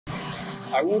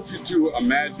I want you to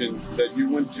imagine that you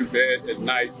went to bed at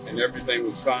night and everything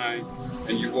was fine,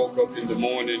 and you woke up in the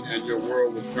morning and your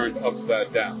world was turned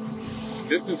upside down.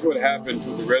 This is what happened to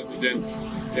the residents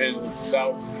in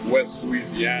southwest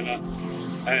Louisiana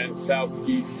and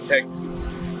southeast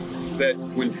Texas, that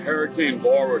when Hurricane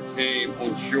Laura came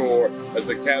on shore as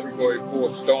a Category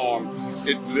 4 storm,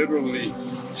 it literally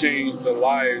changed the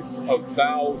lives of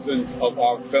thousands of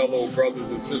our fellow brothers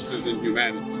and sisters in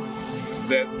humanity.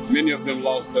 That many of them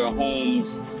lost their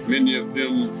homes, many of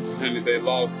them, they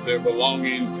lost their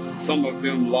belongings, some of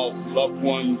them lost loved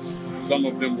ones, some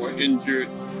of them were injured,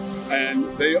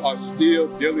 and they are still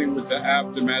dealing with the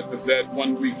aftermath of that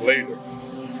 1 week later.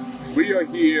 We are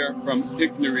here from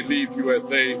ICNA Relief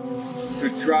USA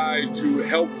to try to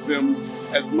help them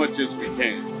as much as we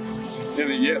can.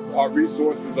 And yes, our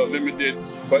resources are limited,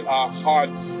 but our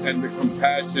hearts and the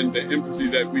compassion, the empathy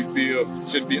that we feel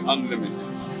should be unlimited.